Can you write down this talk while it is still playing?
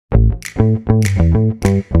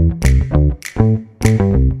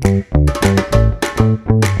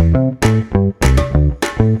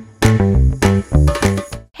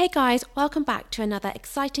back to another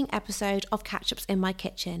exciting episode of Catch-Ups in My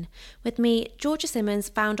Kitchen with me, Georgia Simmons,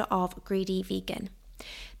 founder of Greedy Vegan.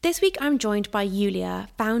 This week I'm joined by Yulia,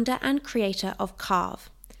 founder and creator of Karve.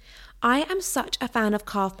 I am such a fan of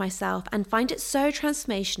Karve myself and find it so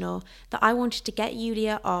transformational that I wanted to get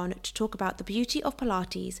Yulia on to talk about the beauty of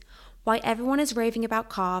Pilates, why everyone is raving about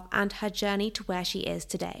Karve, and her journey to where she is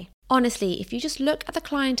today. Honestly, if you just look at the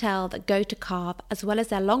clientele that go to Karve as well as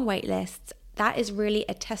their long wait lists, that is really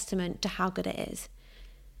a testament to how good it is.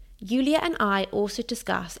 Yulia and I also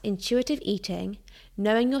discuss intuitive eating,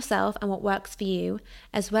 knowing yourself and what works for you,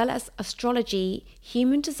 as well as astrology,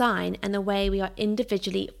 human design, and the way we are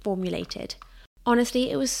individually formulated.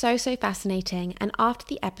 Honestly, it was so fascinating, and after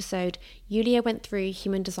the episode, Yulia went through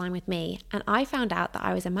human design with me, and I found out that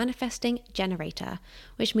I was a manifesting generator,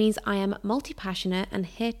 which means I am multi-passionate and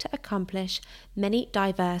here to accomplish many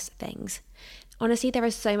diverse things. Honestly, there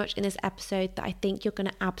is so much in this episode that I think you're going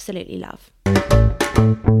to absolutely love.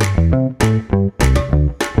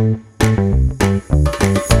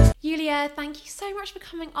 Yulia, thank you so much for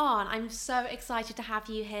coming on. I'm so excited to have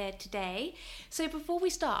you here today. So before we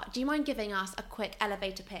start, do you mind giving us a quick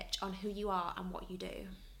elevator pitch on who you are and what you do?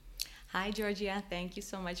 Hi, Georgia. Thank you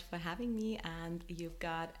so much for having me, and you've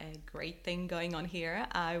got a great thing going on here.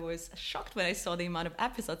 I was shocked when I saw the amount of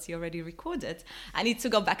episodes you already recorded. I need to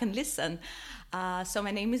go back and listen. So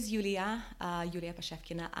my name is Yulia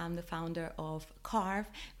Pashevkina. I'm the founder of Karve,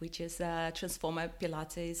 which is a Transformer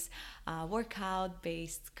Pilates workout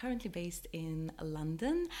currently based in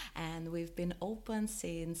London, and we've been open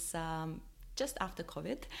since just after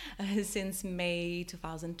COVID, since May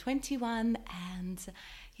 2021, and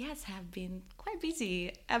yes, have been quite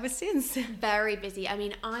busy ever since. Very busy. I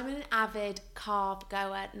mean, I'm an avid Karve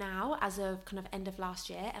goer now as of kind of end of last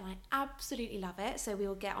year, and I absolutely love it. So we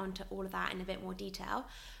will get onto all of that in a bit more detail.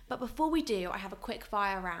 But before we do, I have a quick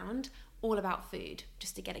fire round all about food,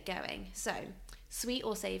 just to get it going. So, sweet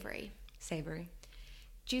or savory? Savory.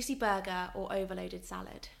 Juicy burger or overloaded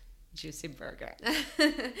salad? Juicy burger.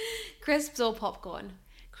 Crisps or popcorn?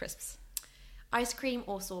 Crisps. Ice cream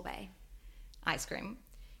or sorbet? Ice cream.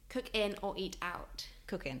 Cook in or eat out?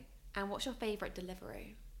 Cook in. And what's your favourite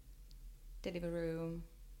Deliveroo? Deliveroo.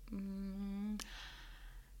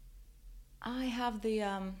 I have the,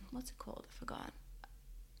 what's it called? I forgot.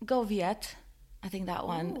 Go Viet. I think that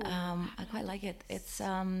one. I quite like it. It's,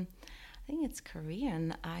 I think it's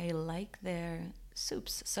Korean. I like their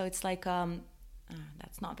soups. So it's like,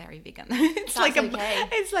 that's not very vegan. It's that's like okay.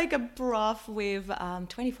 It's like a broth with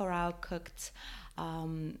 24-hour cooked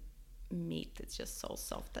meat. It's just so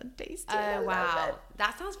soft and tasty. Oh wow,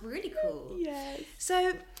 that sounds really cool. Yes.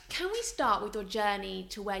 So can we start with your journey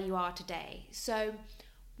to where you are today? So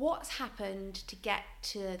what's happened to get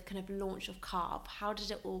to kind of launch of Karve? How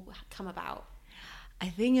did it all come about? I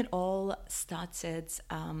think it all started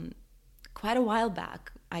quite a while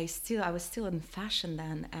back. I was still in fashion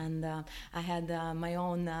then, and I had my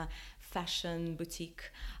own fashion boutique.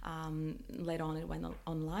 Later on it went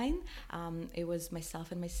online. It was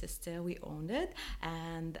myself and my sister, we owned it,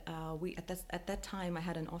 and we at that time I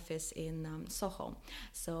had an office in Soho.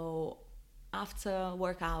 So after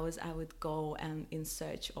work hours I would go and in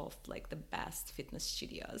search of like the best fitness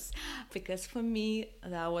studios, because for me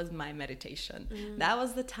that was my meditation. That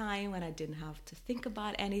was the time when I didn't have to think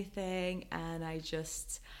about anything, and I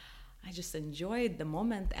just enjoyed the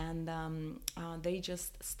moment, and they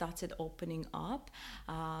just started opening up.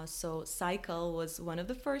 So Cycle was one of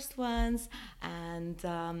the first ones, and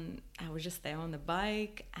I was just there on the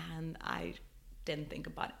bike, and I didn't think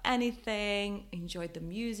about anything, enjoyed the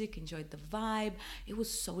music, enjoyed the vibe. It was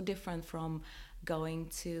so different from going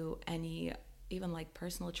to any, even like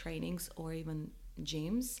personal trainings or even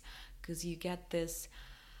gyms, because you get this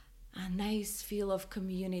nice feel of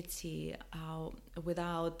community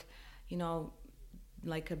without,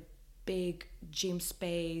 like a big gym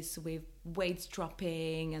space with weights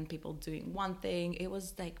dropping and people doing one thing. It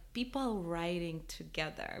was like people riding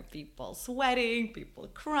together, people sweating, people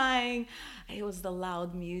crying. It was the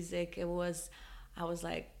loud music. I was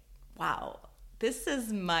like, wow, this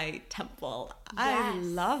is my temple. Yes. I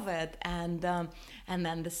love it. And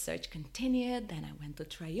then the search continued. Then I went to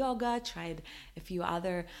try yoga, tried a few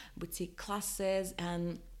other boutique classes,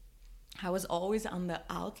 and I was always on the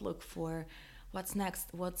outlook for what's next,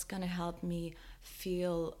 what's gonna help me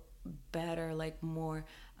feel better, like more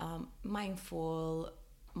mindful,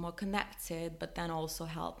 more connected, but then also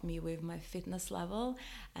help me with my fitness level.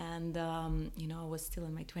 And I was still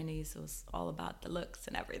in my 20s. It was all about the looks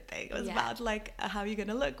and everything. It was about like how you're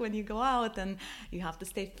gonna look when you go out, and you have to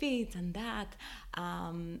stay fit and that.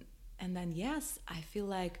 And then yes, I feel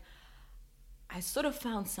like I sort of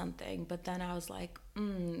found something, but then I was like,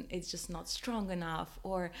 it's just not strong enough.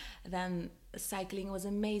 Or then cycling was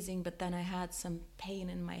amazing, but then I had some pain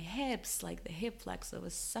in my hips, like the hip flexor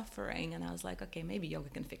was suffering. And I was like, okay, maybe yoga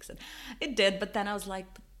can fix it. It did, but then I was like,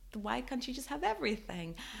 why can't you just have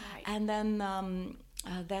everything? Right. And then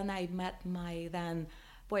I met my then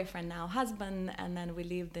boyfriend, now husband, and then we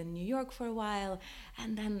lived in New York for a while.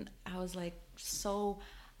 And then I was like so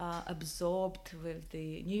absorbed with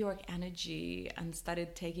the New York energy and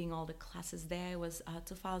started taking all the classes there. It was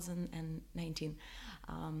 2019.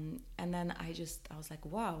 And then I was like,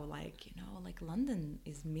 wow, like, like London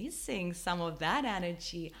is missing some of that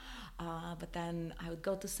energy. But then I would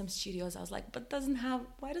go to some studios. I was like, but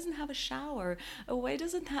why doesn't have a shower? Why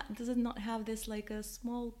does it not have this like a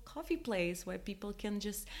small coffee place where people can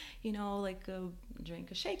just, like drink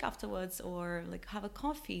a shake afterwards or like have a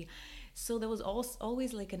coffee? So there was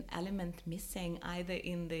always like an element missing, either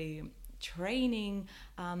in the training,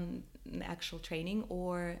 actual training,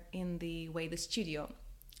 or in the way the studio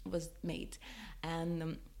was made.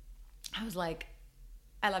 And I was like,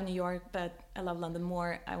 I love New York, but I love London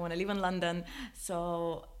more. I want to live in London.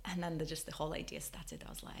 So, and then just the whole idea started. I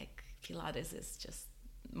was like, Pilates is just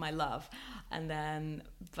my love. And then,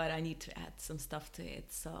 but I need to add some stuff to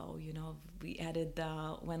it. So, we added,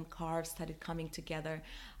 when Karve started coming together,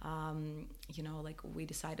 like we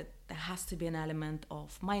decided there has to be an element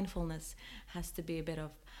of mindfulness, has to be a bit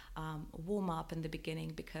of warm up in the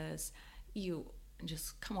beginning, because you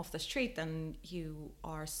just come off the street and you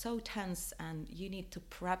are so tense and you need to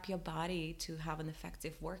prep your body to have an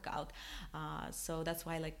effective workout. So that's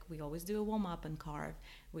why like we always do a warm up and Karve.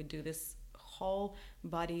 We do this whole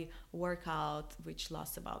body workout which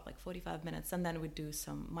lasts about like 45 minutes, and then we do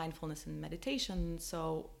some mindfulness and meditation.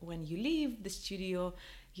 So when you leave the studio,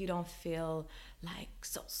 you don't feel like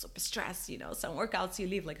so super stressed. Some workouts you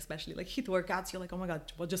leave, like especially like HIIT workouts, you're like, oh my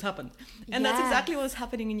god, what just happened? And that's exactly what was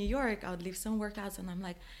happening in New York. I would leave some workouts and I'm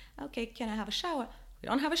like, okay, can I have a shower? We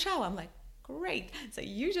don't have a shower. I'm like, great. So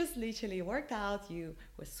you just literally worked out, you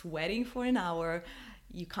were sweating for an hour,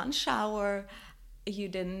 you can't shower, you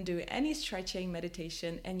didn't do any stretching,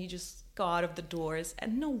 meditation, and you just go out of the doors.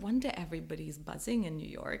 And no wonder everybody's buzzing in New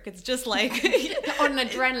York. It's just like on an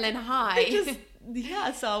adrenaline high.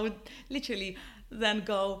 So I would literally then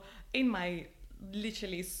go in my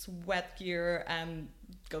literally sweat gear and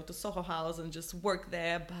go to Soho House and just work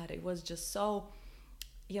there. But it was just so,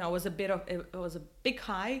 it was a big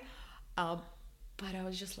high. But I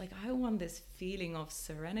was just like, I want this feeling of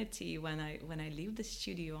serenity when I leave the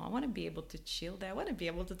studio. I want to be able to chill there. I want to be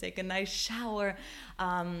able to take a nice shower.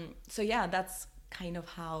 So yeah, that's kind of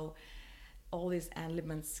how all these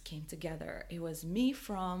elements came together. It was me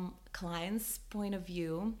from client's point of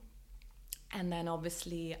view. And then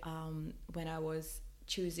obviously when I was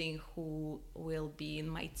choosing who will be in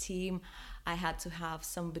my team, I had to have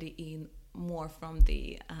somebody in more from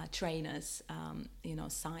the trainers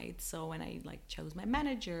side. So when I like chose my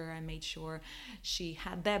manager, I made sure she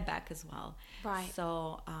had their back as well. Right.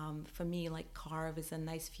 So for me, like Karve is a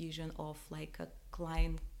nice fusion of like a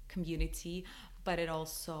client community, but it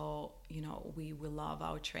also, we love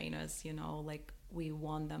our trainers, like we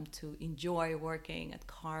want them to enjoy working at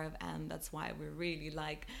Karve, and that's why we really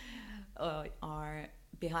like are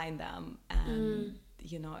behind them. And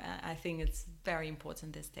I think it's very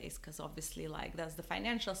important these days, because obviously like there's the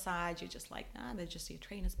financial side, you're just like, they're just your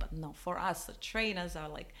trainers. But no, for us the trainers are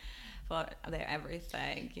like, they're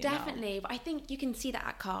everything. Definitely. But I think you can see that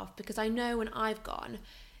at Karve, because I know when I've gone,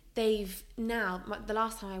 they've now, the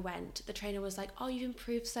last time I went, the trainer was like, oh, you've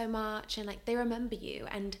improved so much, and like they remember you,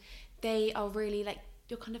 and they are really like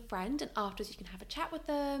your kind of friend, and afterwards you can have a chat with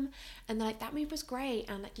them, and they're like, that move was great,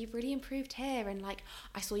 and like you've really improved here, and like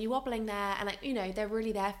I saw you wobbling there, and like they're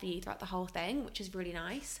really there for you throughout the whole thing, which is really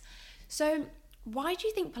nice. So why do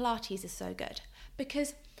you think Pilates is so good?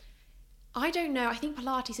 Because I don't know, I think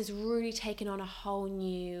Pilates has really taken on a whole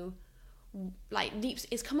new like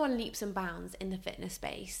it's come on leaps and bounds in the fitness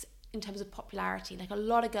space in terms of popularity. Like a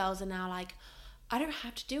lot of girls are now like, I don't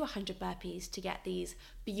have to do 100 burpees to get these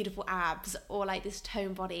beautiful abs or like this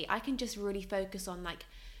toned body. I can just really focus on like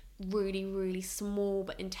really, really small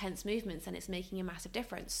but intense movements, and it's making a massive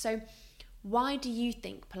difference. So why do you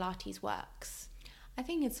think Pilates works? I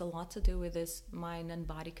think it's a lot to do with this mind and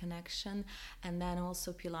body connection. And then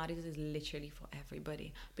also Pilates is literally for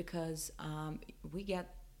everybody, because we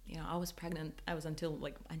get, I was pregnant. I was until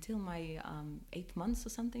my 8 months or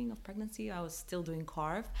something of pregnancy, I was still doing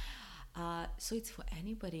Karve. So it's for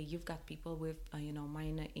anybody. You've got people with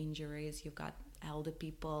minor injuries, you've got elder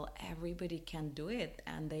people, everybody can do it,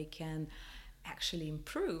 and they can actually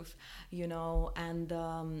improve,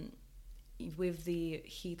 and with the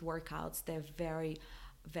heat workouts, they're very,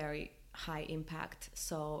 very high impact,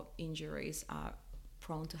 so injuries are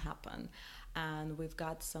prone to happen. And we've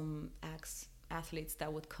got some ex athletes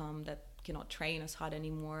that would come that cannot train as hard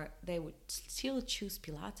anymore. They would still choose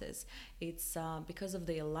Pilates. It's because of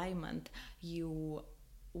the alignment. You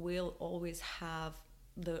will always have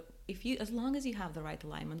the, if you, as long as you have the right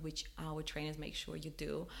alignment, which our trainers make sure you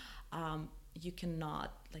do, you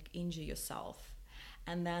cannot like injure yourself.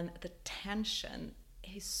 And then the tension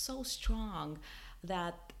is so strong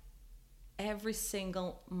that every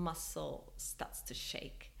single muscle starts to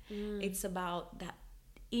shake. It's about that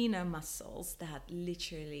inner muscles that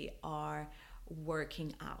literally are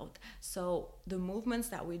working out. So the movements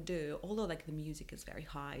that we do, although like the music is very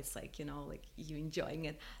high, it's like, you know, like you enjoying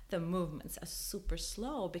it, the movements are super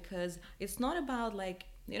slow, because it's not about like,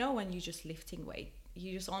 you know, when you're just lifting weight,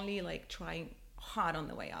 you just only like trying hard on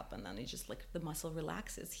the way up, and then it just like the muscle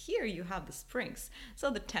relaxes. Here you have the springs, so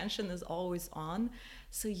the tension is always on,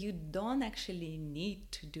 so you don't actually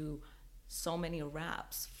need to do so many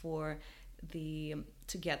reps for the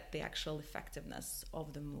to get the actual effectiveness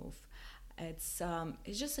of the move. It's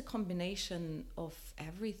just a combination of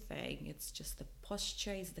everything. It's just the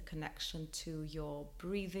posture, it's the connection to your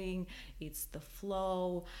breathing, it's the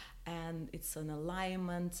flow, and it's an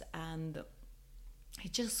alignment, and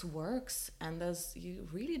it just works. And there's, you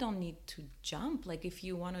really don't need to jump. Like if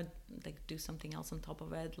you want to like do something else on top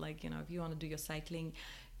of it, like, you know, if you want to do your cycling,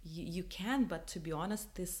 you can. But to be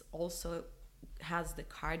honest, this also has the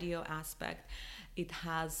cardio aspect. It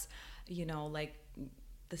has, you know, like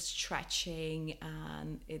the stretching,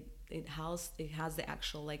 and it has the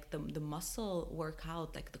actual like the muscle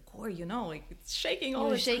workout, like the core, you know, like it's shaking all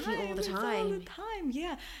the time.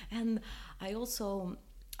 Yeah. And I also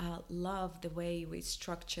love the way we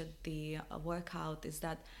structured the workout, is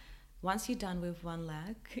that once you're done with one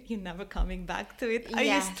leg, you're never coming back to it. I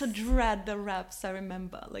used to dread the reps. I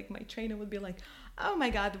remember like my trainer would be like, oh my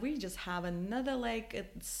God, we just have another leg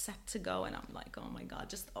set to go. And I'm like, oh my God,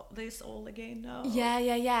 just this all again? No.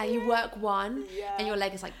 Yeah. You work one and your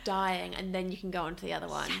leg is like dying, and then you can go on to the other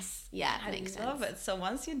one. Yes. Yeah, it makes sense. I love it. So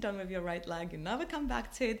once you're done with your right leg, you never come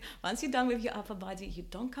back to it. Once you're done with your upper body, you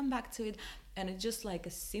don't come back to it. And it's just like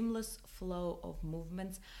a seamless flow of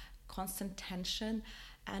movements, constant tension,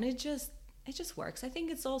 and it just works. I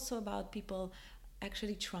think it's also about people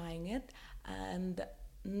actually trying it and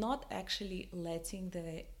not actually letting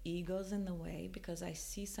the egos in the way, because I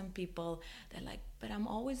see some people, they're like, but I'm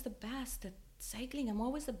always the best at cycling, I'm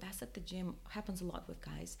always the best at the gym. Happens a lot with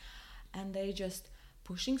guys, and they just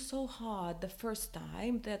pushing so hard the first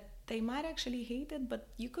time that they might actually hate it. But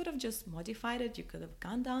you could have just modified it, you could have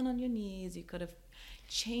gone down on your knees, you could have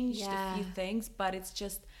changed a few things. But it's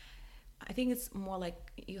just, I think it's more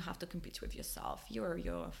like you have to compete with yourself. You're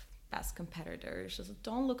your best competitors. Just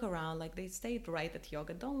don't look around. Like they say right at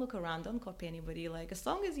yoga, don't look around, don't copy anybody. Like as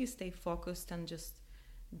long as you stay focused and just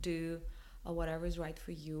do whatever is right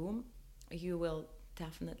for you, you will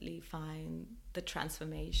definitely find the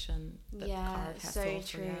transformation that Karve has to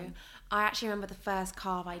offer. Yeah. I actually remember the first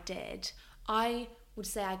Karve I did. I would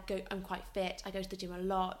say I'm quite fit. I go to the gym a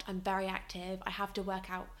lot. I'm very active. I have to work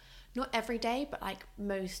out not every day, but like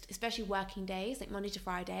most, especially working days, like Monday to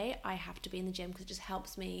Friday, I have to be in the gym because it just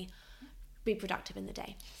helps me be productive in the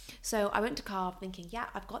day. So I went to Karve thinking, yeah,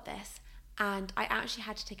 I've got this. And I actually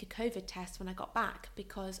had to take a COVID test when I got back,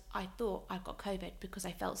 because I thought I've got COVID because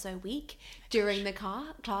I felt so weak during the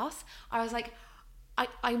class. I was like,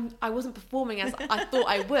 I wasn't performing as I thought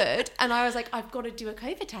I would. And I was like, I've got to do a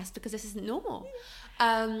COVID test because this isn't normal.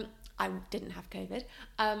 I didn't have COVID.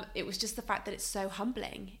 It was just the fact that it's so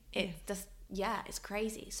humbling. It's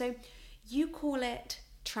crazy. So you call it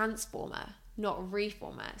transformer, not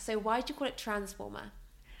reformer. So why do you call it transformer?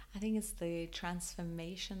 I think it's the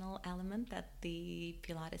transformational element that the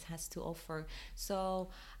Pilates has to offer. So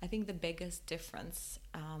I think the biggest difference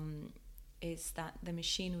is that the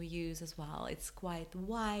machine we use as well, it's quite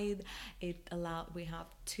wide. We have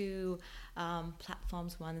two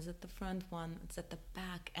platforms. One is at the front, one is at the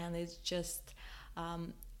back, and it's just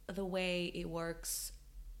the way it works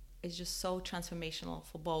is just so transformational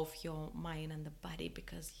for both your mind and the body,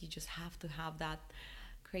 because you just have to have that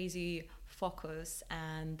crazy focus,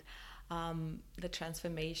 and the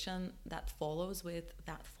transformation that follows with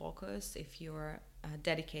that focus, if you're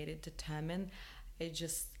dedicated, determined,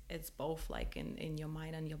 it's both like in your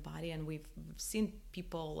mind and your body. And we've seen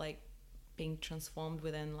people like being transformed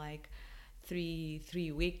within like three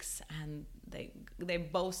weeks, and they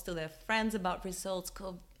boast to their friends about results.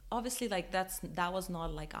 Obviously, like that was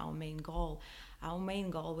not like our main goal. Our main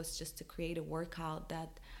goal was just to create a workout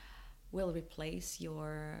that will replace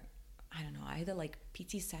your I don't know, either like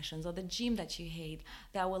PT sessions or the gym that you hate,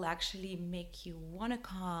 that will actually make you want to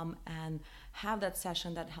come and have that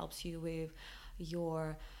session that helps you with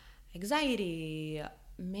your anxiety.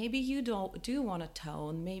 Maybe you do want to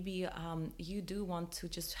tone. Maybe you do want to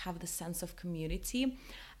just have the sense of community,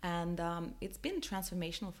 and it's been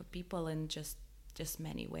transformational for people in just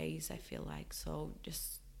many ways, I feel like. So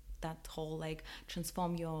just that whole like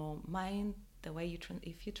transform your mind, the way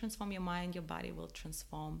if you transform your mind, your body will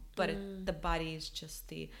transform. But the body is just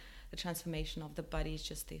the transformation of the body is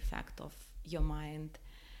just the effect of your mind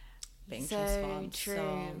being transformed. True.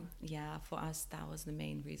 So yeah, for us that was the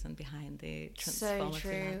main reason behind the transformative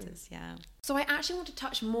Pilates. Yeah. So I actually want to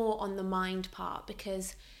touch more on the mind part,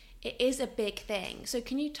 because it is a big thing. So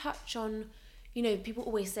can you touch on, people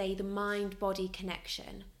always say the mind-body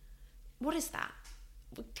connection. What is that?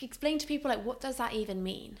 Explain to people, like, what does that even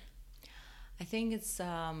mean? I think it's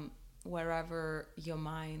wherever your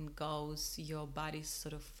mind goes, your body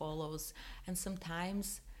sort of follows. And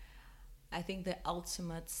sometimes I think the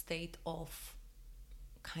ultimate state of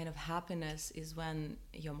kind of happiness is when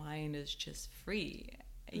your mind is just free,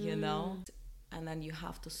 And then you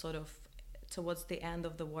have to sort of, towards the end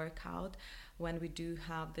of the workout, when we do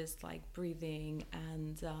have this like breathing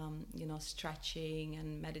and, stretching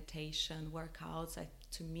and meditation workouts,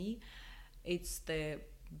 to me, it's the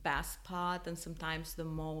best part and sometimes the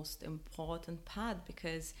most important part,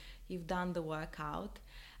 because you've done the workout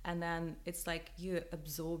and then it's like you're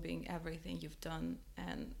absorbing everything you've done.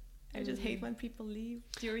 And I just hate when people leave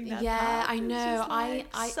during that part. I know. Like,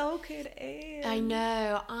 I soak it in. I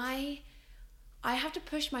know. I have to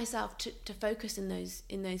push myself to focus in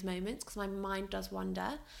those moments, because my mind does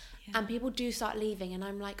wander. And people do start leaving and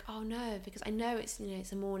I'm like, oh no, because I know it's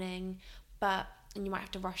it's a morning, and you might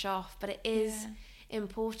have to rush off, but it is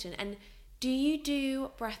important. And do you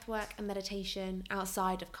do breath work and meditation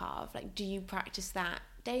outside of Karve? Like, do you practice that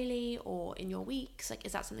daily or in your weeks? Like,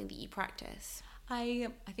 is that something that you practice? I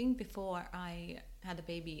think before I had a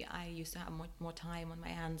baby, I used to have more time on my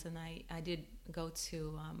hands, and I did go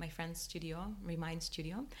to my friend's studio, Remind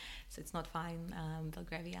Studio, so it's not far in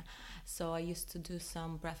Belgravia. So I used to do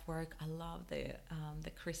some breath work. I love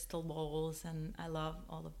the crystal balls, and I love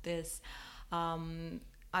all of this.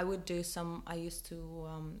 I would do some. I used to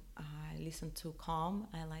listen to Calm.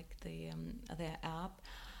 I like their app,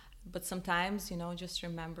 but sometimes just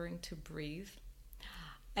remembering to breathe.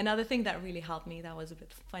 Another thing that really helped me, that was a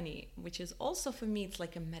bit funny, which is also for me, it's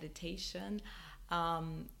like a meditation.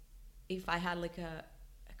 If I had like a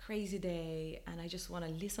crazy day and I just want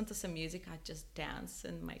to listen to some music, I just dance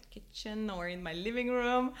in my kitchen or in my living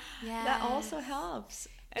room. Yes. That also helps.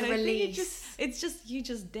 And I think it's just you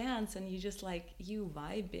just dance and you just like you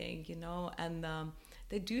vibing, and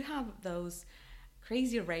they do have those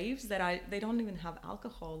crazy raves that they don't even have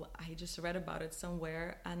alcohol. I just read about it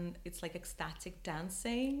somewhere, and it's like ecstatic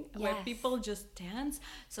dancing where people just dance.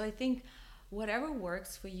 So I think whatever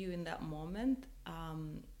works for you in that moment,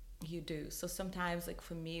 you do. So sometimes, like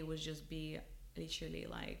for me, it would just be literally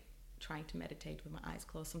like trying to meditate with my eyes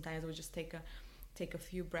closed. Sometimes I would just take a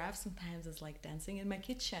few breaths. Sometimes it's like dancing in my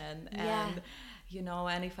kitchen. And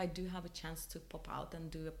and if I do have a chance to pop out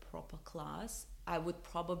and do a proper class, I would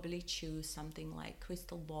probably choose something like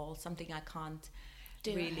crystal ball, something I can't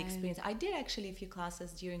really experience. I did actually a few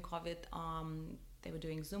classes during COVID. They were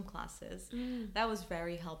doing Zoom classes. That was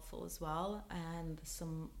very helpful as well, and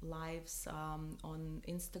some lives on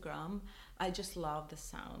Instagram. I just love the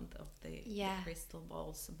sound of the crystal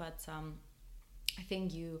balls. But I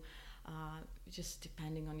think you just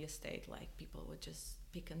depending on your state, like people would just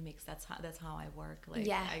pick and mix. That's how I work. Like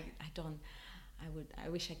I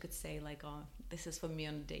wish I could say like, oh, this is for me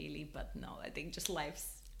on a daily, but no, I think just life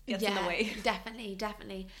gets in the way.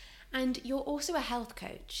 Definitely. And you're also a health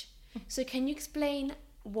coach. So can you explain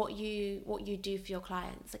what you do for your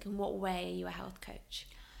clients? Like, in what way are you a health coach?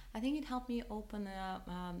 I think it helped me open up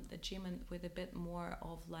the gym with a bit more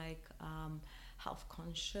of like health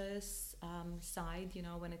conscious side,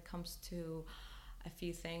 when it comes to a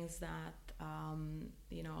few things that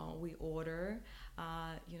we order,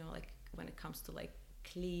 like when it comes to like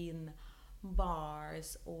clean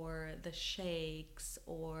bars or the shakes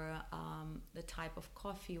or the type of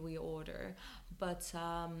coffee we order. But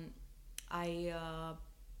I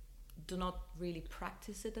do not really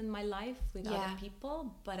practice it in my life with other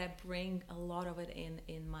people, but I bring a lot of it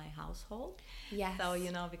in my household. Yes. So,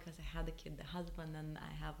 because I had a kid, the husband, and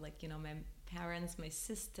I have like, my parents, my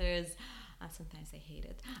sisters, sometimes I hate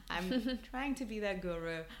it. I'm trying to be their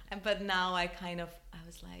guru. But now I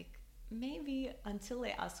was like, maybe until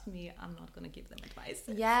they ask me, I'm not going to give them advice.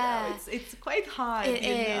 Yeah. So it's quite hard. It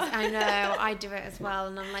is. I know. I do it as well.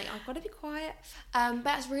 And I'm like, I've got to be quiet.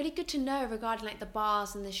 But it's really good to know regarding like the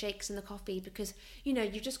bars and the shakes and the coffee, because, you know,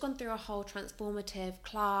 you've just gone through a whole transformative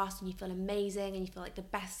class and you feel amazing and you feel like the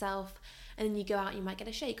best self. And then you go out and you might get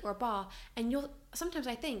a shake or a bar. And sometimes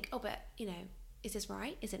I think, oh, but, you know, is this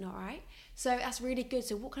right? Is it not right? So that's really good.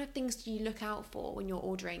 So what kind of things do you look out for when you're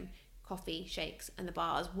ordering coffee, shakes and the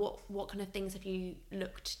bars? What kind of things have you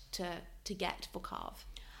looked to get for Karve?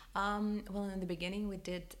 Well, in the beginning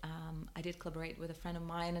I did collaborate with a friend of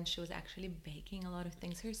mine, and she was actually baking a lot of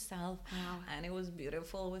things herself. Wow. And it was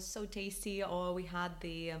beautiful. It was so tasty. Or we had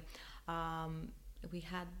the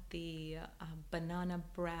banana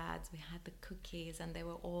breads, we had the cookies, and they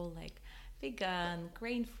were all like vegan,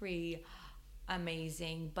 grain-free.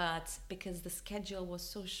 Amazing. But because the schedule was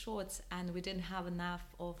so short and we didn't have enough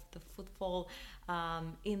of the footfall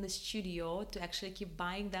in the studio to actually keep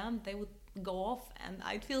buying them, they would go off, and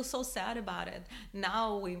I'd feel so sad about it.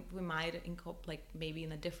 Now we might like maybe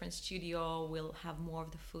in a different studio we'll have more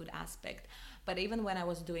of the food aspect. But even when I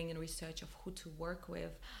was doing in research of who to work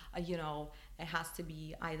with, you know, it has to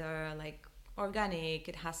be either like organic,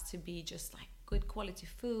 it has to be just like good quality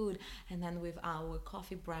food. And then with our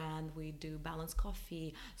coffee brand, we do balanced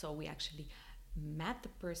coffee, so we actually met the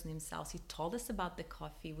person himself. He told us about the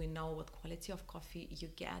coffee. We know what quality of coffee you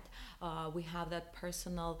get. We have that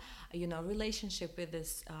personal, you know, relationship with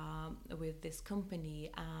this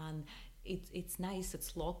company, and it's nice.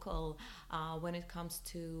 It's local. When it comes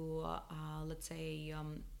to let's say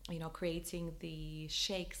you know, creating the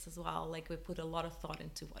shakes as well, like we put a lot of thought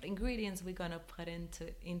into what ingredients we're gonna put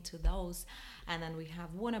into those. And then we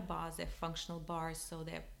have Warner bars. They're functional bars, so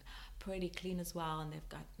they're pretty clean as well, and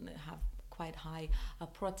they have quite high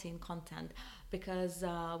protein content, because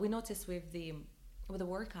we noticed with the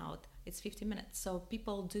workout it's 50 minutes, so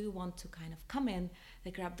people do want to kind of come in, they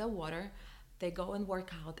grab their water, they go and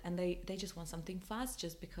work out, and they just want something fast,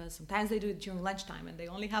 just because sometimes they do it during lunchtime and they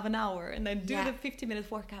only have an hour, and then do the 50-minute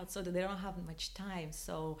workout, so that they don't have much time.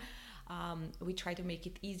 So we try to make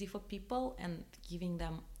it easy for people and giving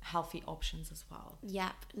them healthy options as well.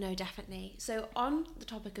 Yep, no, definitely. So on the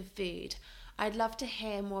topic of food, I'd love to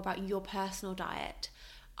hear more about your personal diet.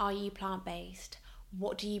 Are you plant-based?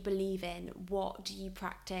 What do you believe in? What do you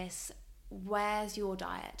practice? Where's your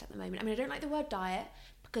diet at the moment? I mean, I don't like the word diet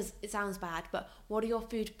because it sounds bad, but what are your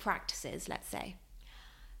food practices, let's say?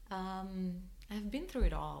 I've been through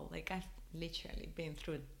it all. Like, I've literally been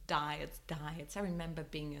through diets. I remember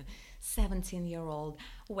being a 17-year-old,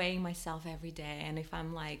 weighing myself every day, and if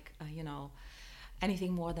I'm like, you know,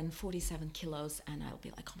 anything more than 47 kilos, and I'll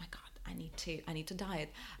be like, oh my God, I need to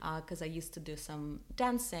diet, because I used to do some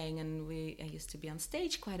dancing, and I used to be on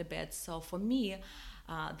stage quite a bit. So for me,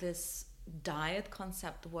 this diet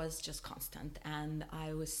concept was just constant, and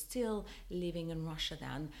I was still living in Russia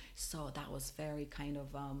then, so that was very kind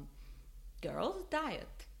of girls' diet.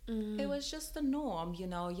 It was just the norm, you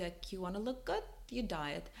know, like you want to look good, you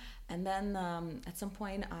diet. And then at some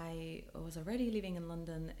point I was already living in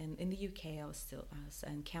London, and in the UK I was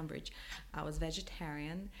in Cambridge. I was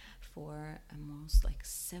vegetarian for almost like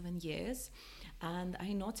 7 years, and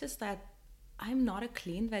I noticed that I'm not a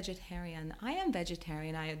clean vegetarian. I am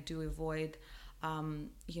vegetarian. I do avoid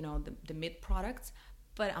you know, the meat products,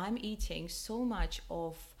 but I'm eating so much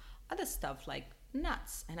of other stuff like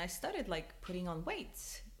nuts, and I started like putting on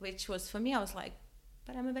weight, which was, for me, I was like,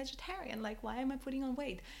 but I'm a vegetarian, like why am I putting on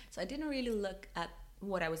weight? So I didn't really look at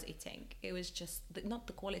what I was eating. It was just not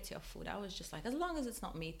the quality of food. I was just like, as long as it's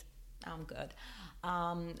not meat, I'm good.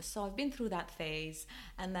 So I've been through that phase,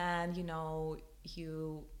 and then, you know,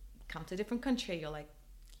 you come to a different country, you're like,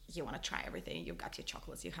 you want to try everything. You've got your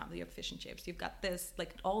chocolates, you have your fish and chips, you've got this,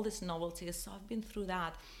 like all this novelties. So I've been through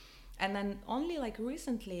that. And then only like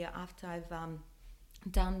recently, after I've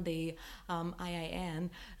done the IIN,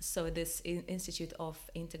 so this Institute of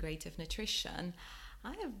Integrative Nutrition,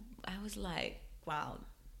 I was like, wow,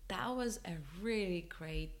 that was a really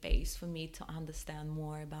great base for me to understand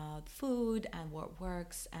more about food and what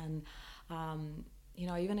works. And you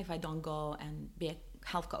know, even if I don't go and be a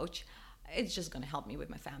health coach, it's just going to help me with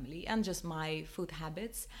my family and just my food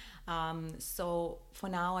habits. So for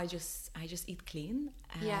now, I just eat clean,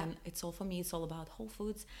 and it's all, for me, it's all about whole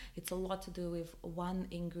foods. It's a lot to do with one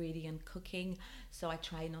ingredient cooking. So I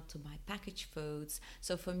try not to buy packaged foods.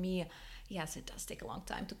 So for me, yes, it does take a long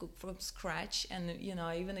time to cook from scratch. And, you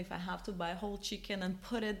know, even if I have to buy a whole chicken and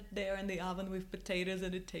put it there in the oven with potatoes,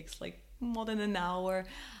 and it takes like more than an hour.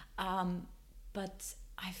 But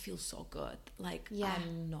I feel so good. Like,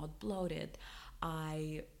 I'm not bloated.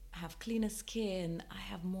 I have cleaner skin, I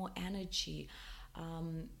have more energy.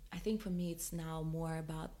 I think for me it's now more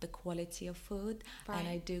about the quality of food. Right. And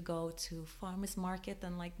I do go to farmers market,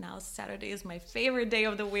 and like now Saturday is my favorite day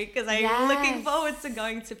of the week because I'm Yes. looking forward to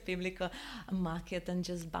going to Pimlico market and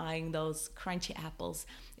just buying those crunchy apples.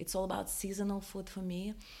 It's all about seasonal food for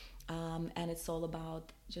me, and it's all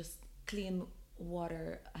about just clean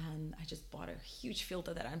water. And I just bought a huge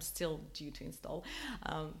filter that I'm still due to install.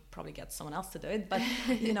 Probably get someone else to do it, but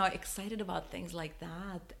excited about things like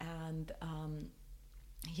that. And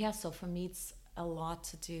yeah, so for me it's a lot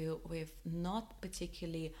to do with not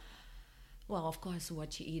particularly, well, of course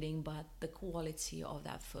what you're eating, but the quality of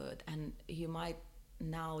that food. And you might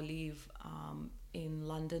now live in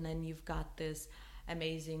London, and you've got this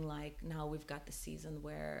amazing, like now we've got the season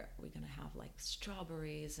where we're gonna have like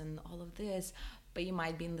strawberries and all of this, but you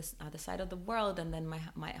might be in the other side of the world and then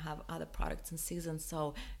might have other products in season.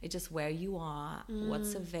 So it's just where you are,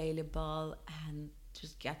 what's available, and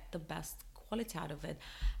just get the best quality out of it.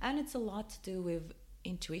 And it's a lot to do with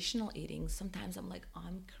intuitional eating. Sometimes I'm like,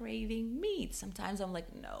 I'm craving meat. Sometimes I'm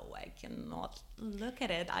like, no, I cannot look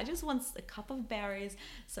at it. I just want a cup of berries,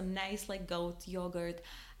 some nice like goat yogurt,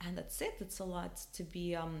 and that's it. It's a lot to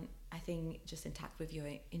be I think just intact with your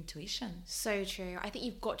intuition. So true. I think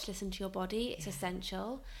you've got to listen to your body. It's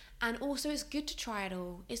essential. And also it's good to try it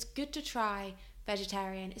all. It's good to try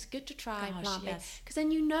vegetarian. It's good to try plant-based. Because then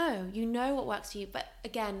you know what works for you. But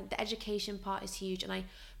again, the education part is huge. And I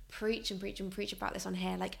preach about this on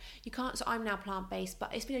here. Like you can't, so I'm now plant-based,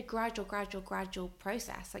 but it's been a gradual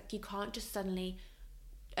process. Like you can't just suddenly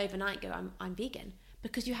overnight go, I'm vegan,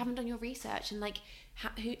 because you haven't done your research. And like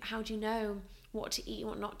how do you know what to eat and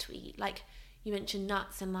what not to eat? Like you mentioned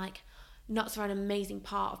nuts, and like nuts are an amazing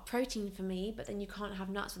part of protein for me, but then you can't have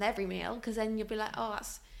nuts with every meal, because then you'll be like, oh,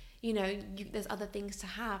 that's, there's other things to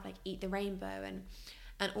have, like eat the rainbow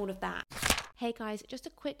and all of that. Hey guys, just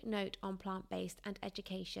a quick note on plant-based and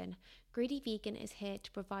education. Greedy Vegan is here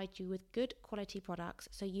to provide you with good quality products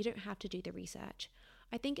so you don't have to do the research.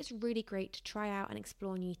 I think it's really great to try out and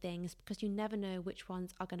explore new things, because you never know which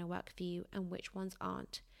ones are going to work for you and which ones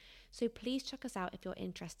aren't. So please check us out if you're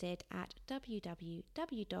interested at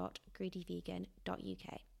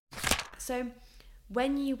www.greedyvegan.uk. So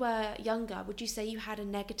when you were younger, would you say you had a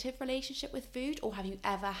negative relationship with food, or have you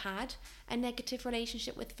ever had a negative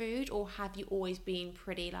relationship with food, or have you always been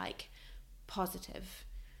pretty like positive?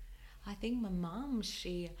 I think my mom,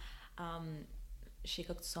 she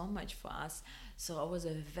cooked so much for us, so it was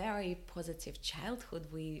a very positive childhood.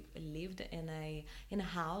 We lived in a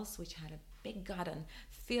house which had a big garden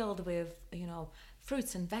filled with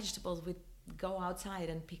fruits and vegetables. We'd go outside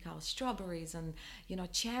and pick out strawberries and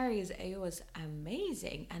cherries. It was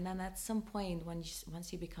amazing. And then at some point, once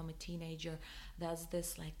you become a teenager, there's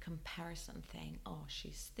this like comparison thing. Oh,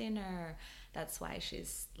 she's thinner, that's why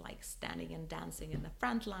she's like standing and dancing in the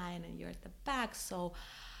front line and you're at the back. So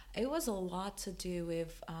it was a lot to do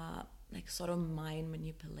with like sort of mind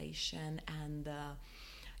manipulation, and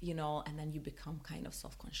and then you become kind of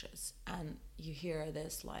self-conscious, and you hear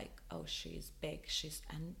this like, oh, she's big,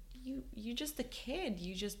 and you're just a kid,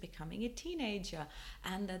 you're just becoming a teenager,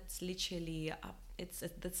 and that's literally it's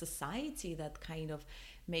the society that kind of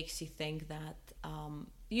makes you think that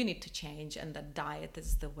you need to change, and that diet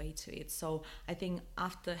is the way to eat. So I think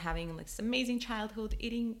after having like this amazing childhood,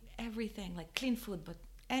 eating everything like clean food, but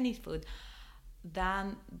any food,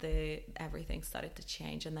 then everything started to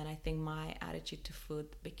change. And then I think my attitude to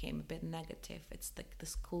food became a bit negative. It's like the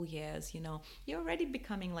school years, you're already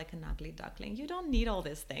becoming like an ugly duckling. You don't need all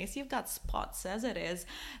these things. You've got spots as it is.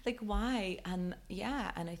 Like, why? And yeah,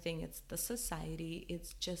 and I think it's the society.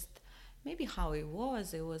 It's just maybe how it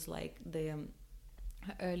was. It was like the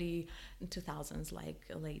early 2000s, like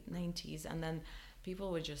late 90s. And then people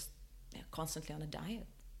were just constantly on a diet.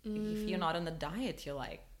 If you're not on a diet, you're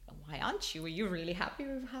like, why aren't you? Are you really happy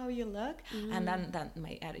with how you look? And then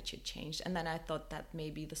my attitude changed. And then I thought that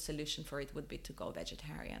maybe the solution for it would be to go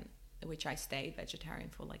vegetarian, which I stayed vegetarian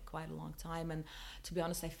for like quite a long time. And to be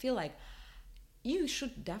honest, I feel like you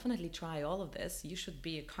should definitely try all of this. You should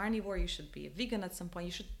be a carnivore, you should be a vegan at some point,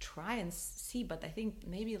 you should try and see. But I think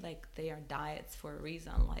maybe like they are diets for a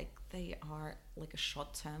reason, like they are like a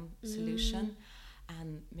short-term solution.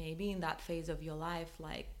 And maybe in that phase of your life,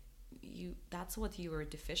 like that's what you were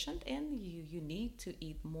deficient in. You need to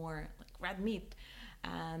eat more like red meat,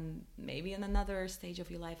 and maybe in another stage of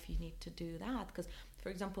your life you need to do that. Because for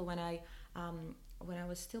example, when I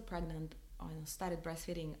was still pregnant and started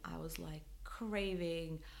breastfeeding, I was like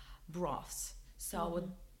craving broths. So I would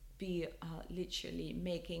be literally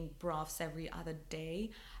making broths every other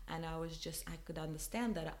day, and I could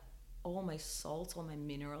understand that all my salts, all my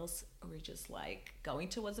minerals were just like going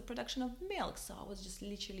towards the production of milk. So I was just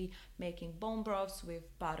literally making bone broths with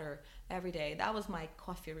butter every day. That was my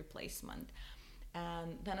coffee replacement.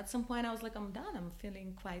 And then at some point I was like, I'm done. I'm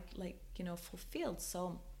feeling quite like, fulfilled.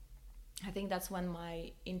 So I think that's when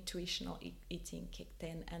my intuitional eating kicked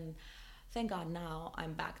in. And thank God now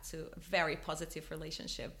I'm back to a very positive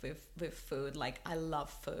relationship with food. Like, I love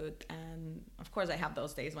food. And of course I have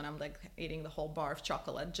those days when I'm like eating the whole bar of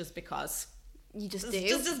chocolate just because. You just do?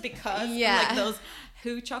 Just because. Yeah. Like those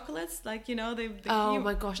Who chocolates, like,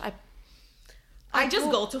 my gosh, I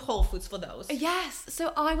just go to Whole Foods for those. Yes.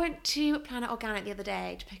 So I went to Planet Organic the other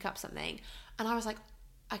day to pick up something, and I was like,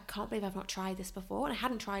 I can't believe I've not tried this before, and I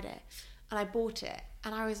hadn't tried it, and I bought it,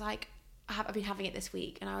 and I was like, I've been having it this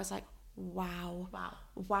week, and I was like, wow,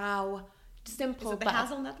 simple. Is it the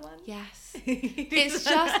hazelnut one? Yes. It's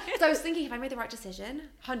just, so I was thinking, if I made the right decision,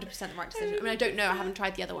 100% the right decision. I mean, I don't know, I haven't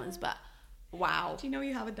tried the other ones, but wow. Do you know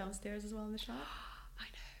you have it downstairs as well in the shop? I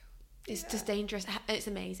know. It's just dangerous. It's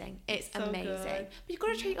amazing. It's so amazing. good. But you've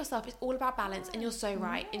got to treat yourself. It's all about balance. And you're so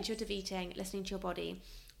right. Intuitive eating, listening to your body,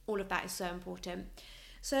 all of that is so important.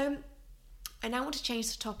 So I now want to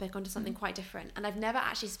change the topic onto something quite different. And I've never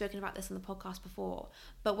actually spoken about this on the podcast before.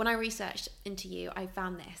 But when I researched into you, I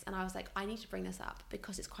found this. And I was like, I need to bring this up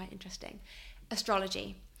because it's quite interesting.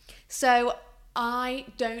 Astrology. So I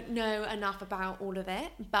don't know enough about all of it,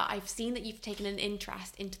 but I've seen that you've taken an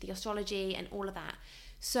interest into the astrology and all of that.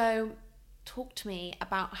 So talk to me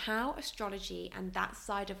about how astrology and that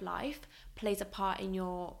side of life plays a part in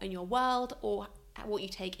your world, or what you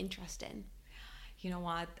take interest in. You know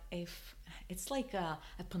what? If it's like a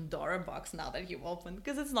Pandora box now that you've opened,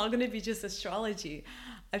 because it's not going to be just astrology.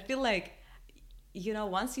 I feel like,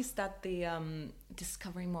 once you start the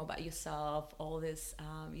discovering more about yourself, all this,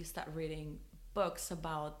 you start reading books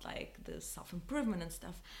about like the self-improvement and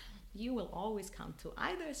stuff, you will always come to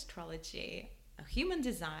either astrology, human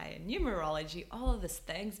design, numerology, all of these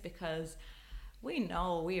things, because we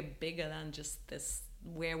know we're bigger than just this,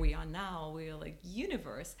 where we are now. We're like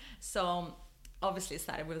universe. So obviously it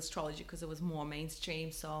started with astrology because it was more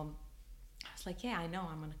mainstream. So I was like, yeah, I know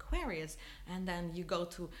I'm an Aquarius. And then you go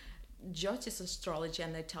to Jyotish astrology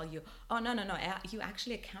and they tell you, oh, no, you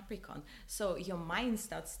actually a Capricorn. So your mind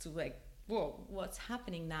starts to like, whoa, what's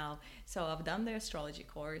happening now? So I've done the astrology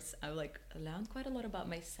course. I learned quite a lot about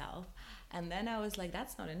myself. And then I was like,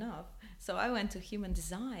 that's not enough. So I went to human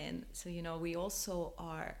design. So, we also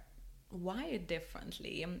are wired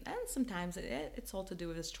differently. And sometimes it's all to do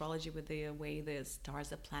with astrology, with the way the stars,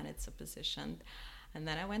 the planets are positioned. And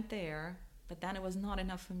then I went there, but then it was not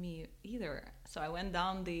enough for me either. So I went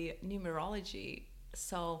down the numerology.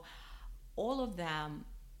 So all of them,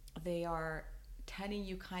 they are telling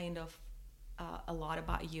you kind of a lot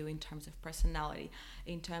about you in terms of personality,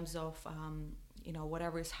 in terms of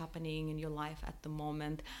whatever is happening in your life at the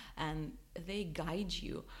moment, and they guide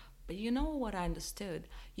you. But what I understood,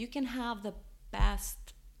 you can have the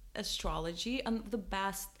best astrology and the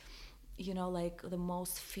best, like the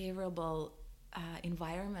most favorable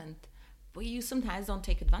environment, but you sometimes don't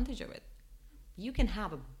take advantage of it. You can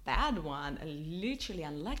have a bad one, a literally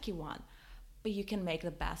unlucky one, but you can make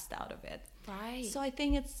the best out of it. Right. So I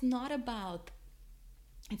think it's not about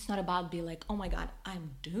being like, oh my God,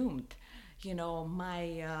 I'm doomed.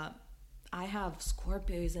 I have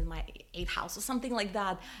Scorpios in my 8th house or something like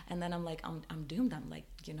that. And then I'm like, I'm doomed. I'm like,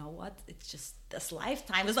 you know what? It's just this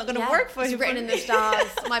lifetime is not going to work for you. It's written in the stars.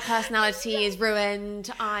 My personality is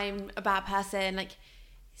ruined. I'm a bad person. Like,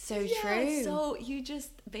 so true. So you just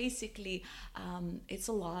basically, it's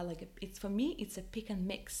a lot like, for me, it's a pick and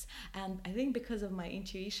mix. And I think because of my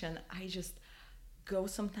intuition, I just go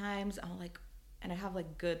sometimes, and I have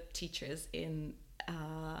like good teachers in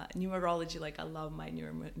numerology. Like, I love my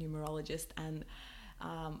numerologist, and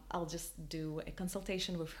I'll just do a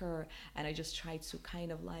consultation with her, and I just try to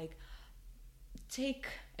kind of like take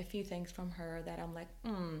a few things from her that I'm like,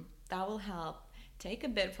 that will help. Take a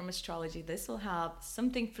bit from astrology, this will help.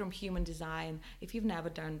 Something from human design. If you've never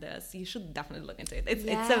done this, you should definitely look into it. It's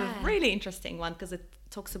a really interesting one, because it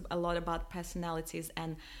talks a lot about personalities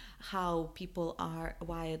and how people are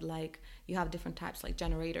wired. Like, you have different types, like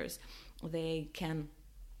generators. They can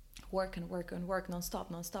work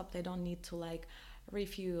non-stop. They don't need to like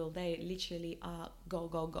refuel. They literally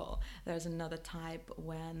go. There's another type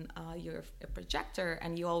when you're a projector,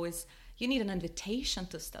 and you need an invitation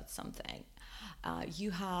to start something.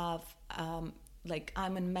 You have like,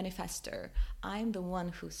 I'm a manifester. I'm the one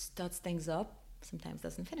who starts things up, sometimes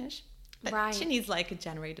doesn't finish, but right. She needs like a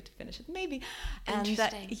generator to finish it, maybe. And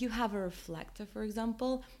you have a reflector, for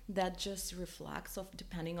example, that just reflects off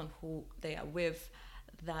depending on who they are with.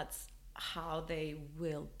 That's how they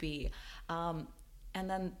will be. And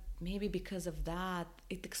then maybe because of that,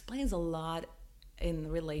 it explains a lot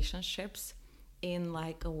in relationships, in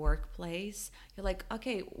like a workplace. You're like,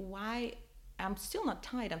 okay, why I'm still not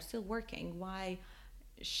tired, I'm still working. Why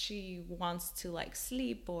she wants to like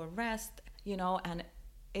sleep or rest, and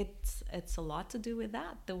it's a lot to do with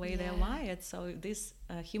that, the way they're wired. So this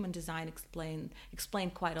human design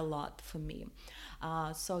explained quite a lot for me.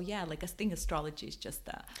 So yeah, like I think astrology is just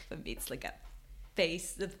for me it's like a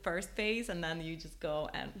phase, the first phase, and then you just go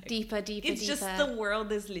and deeper. It's just the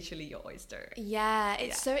world is literally your oyster. Yeah,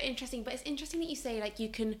 it's so interesting. But it's interesting that you say like you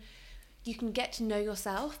can get to know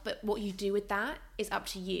yourself, but what you do with that is up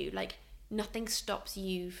to you. Like nothing stops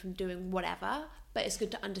you from doing whatever, but it's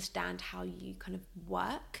good to understand how you kind of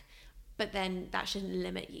work, but then that shouldn't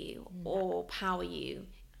limit you or power you.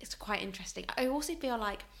 It's quite interesting. I also feel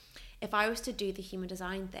like if I was to do the human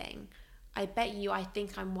design thing, I bet you I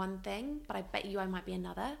think I'm one thing, but I bet you I might be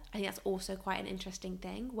another. I think that's also quite an interesting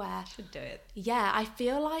thing where... Should do it. Yeah, I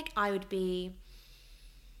feel like I would be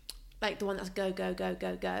like the one that's go, go, go,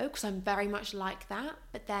 go, go, because I'm very much like that.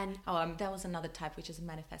 But then... there was another type, which is a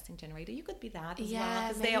manifesting generator. You could be that as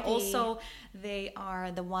yeah, well. Because they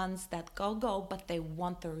are the ones that go, but they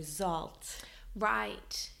want the result.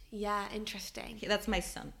 Right. Yeah, interesting. That's my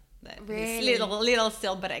son. Really? He's little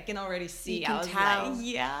still, but I can already see. You can I was tell. like,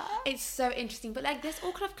 yeah. It's so interesting. But like this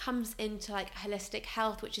all kind of comes into like holistic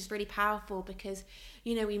health, which is really powerful because,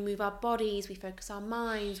 we move our bodies, we focus our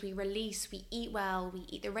minds, we release, we eat well, we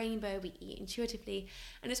eat the rainbow, we eat intuitively.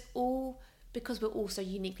 And it's all because we're all so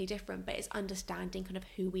uniquely different, but it's understanding kind of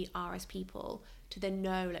who we are as people to then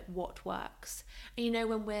know like what works. And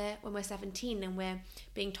when we're 17 and we're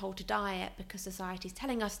being told to diet because society's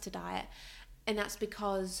telling us to diet, and that's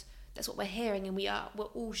because that's what we're hearing, and we're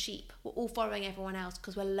all sheep. We're all following everyone else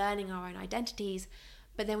because we're learning our own identities.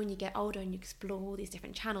 But then when you get older and you explore all these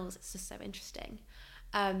different channels, it's just so interesting.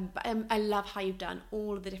 But I love how you've done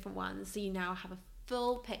all of the different ones. So you now have a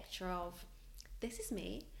full picture of this is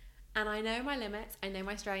me, and I know my limits, I know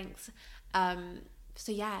my strengths.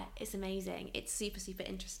 So yeah, it's amazing. It's super, super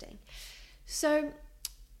interesting. So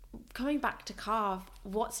coming back to Karve,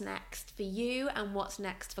 what's next for you and what's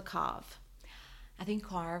next for Karve? I think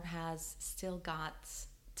Karve has still got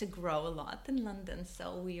to grow a lot in London,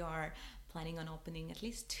 so we are planning on opening at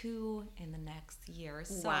least 2 in the next year or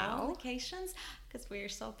so. Wow. Locations, because we're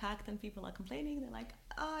so packed and people are complaining. They're like,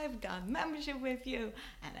 I've got membership with you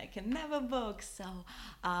and I can never book. So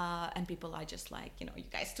and people are just like, you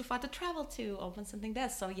guys too far to travel to open something there.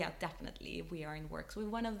 So yeah, definitely we are in works with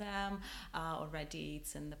one of them already.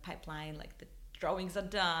 It's in the pipeline, like the drawings are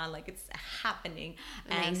done, like it's happening.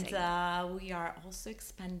 Amazing. And we are also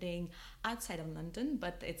expanding outside of London,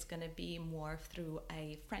 but it's going to be more through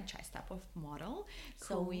a franchise type of model.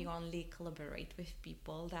 Cool. So we only collaborate with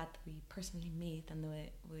people that we personally meet and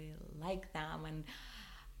we like them,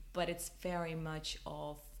 but it's very much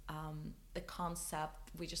of the concept.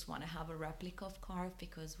 We just want to have a replica of Karve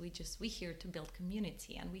because we're here to build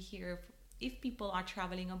community, and we here if people are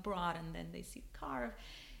traveling abroad and then they see Karve,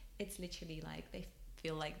 it's literally like they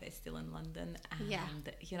feel like they're still in London,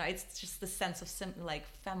 and it's just the sense of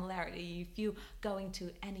familiarity. If you going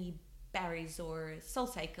to any Barry's or Soul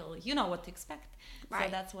Cycle, you know what to expect. Right.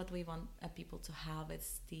 So that's what we want people to have.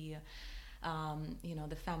 It's the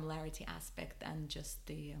the familiarity aspect and just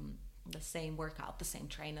the same workout, the same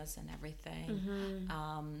trainers and everything.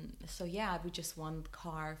 So yeah, we just want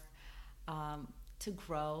Karve to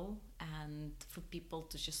grow and for people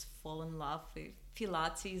to just fall in love with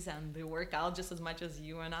Pilates and the workout just as much as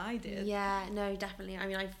you and I did. Yeah, no, definitely. I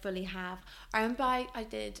mean, I fully have. I remember I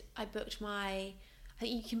booked I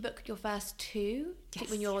think you can book your first 2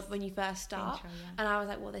 when you first start. Intro, yeah. And I was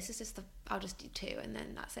like, well, this is just I'll just do 2 and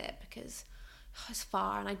then that's it because it's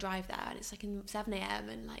far and I drive there and it's like in 7 a.m.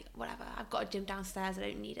 and like whatever. I've got a gym downstairs. I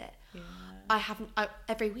don't need it. Yeah.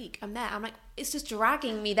 Every week I'm there. I'm like, it's just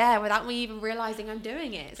dragging me there without me even realizing I'm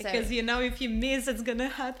doing it. Because if you miss, it's gonna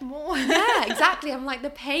hurt more. Yeah, exactly. I'm like, the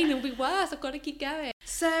pain will be worse. I've got to keep going.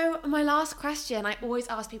 So my last question, I always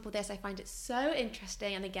ask people this. I find it so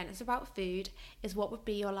interesting, and again, it's about food. Is what would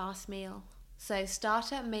be your last meal? So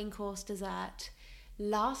starter, main course, dessert.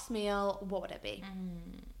 Last meal, what would it be?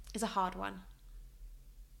 It's a hard one.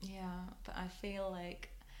 Yeah, but I feel like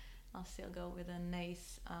I'll still go with a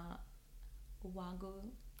nice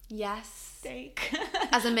Wagyu steak.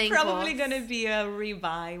 As a main Probably course. gonna be a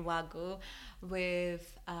ribeye Wagyu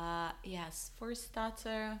with for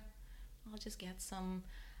starter I'll just get some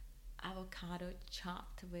avocado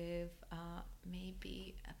chopped with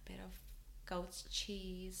maybe a bit of goat's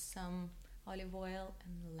cheese, some olive oil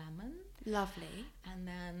and lemon. Lovely. And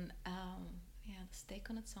then, the steak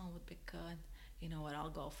on its own would be good. You know what? I'll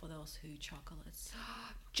go for those Hu chocolates.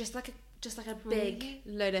 Just like a big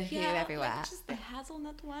load of Hu everywhere. Like just the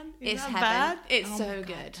hazelnut one. It's heaven. Bad? It's oh so God,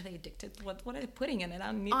 good. Are they addicted? What are they putting in it?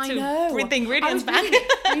 I need know. Read the ingredients back.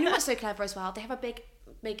 You know what's so clever as well? They have a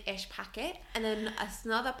big-ish packet and then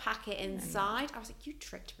another packet inside. I was like, you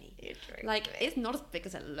tricked me. It's not as big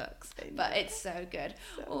as it looks, but it's so good.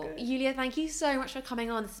 Good. Yulia, thank you so much for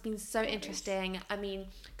coming on. This has been so interesting. I mean,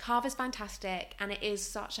 Karve is fantastic and it is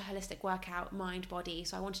such a holistic workout, mind, body.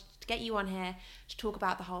 So I wanted to get you on here to talk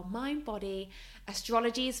about the whole mind, body.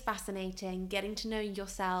 Astrology is fascinating, getting to know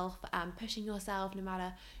yourself, pushing yourself no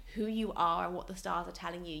matter who you are and what the stars are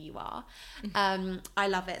telling you are. I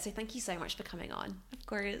love it. So thank you so much for coming on. Of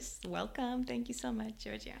course. Welcome. Thank you so much,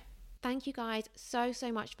 Georgia. Thank you guys so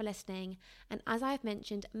much for listening. And as I've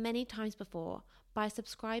mentioned many times before, by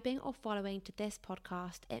subscribing or following to this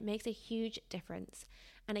podcast, it makes a huge difference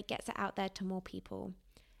and it gets it out there to more people.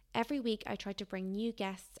 Every week, I try to bring new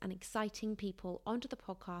guests and exciting people onto the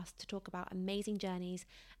podcast to talk about amazing journeys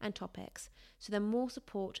and topics. So the more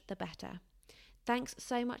support, the better. Thanks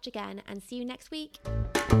so much again and see you next week.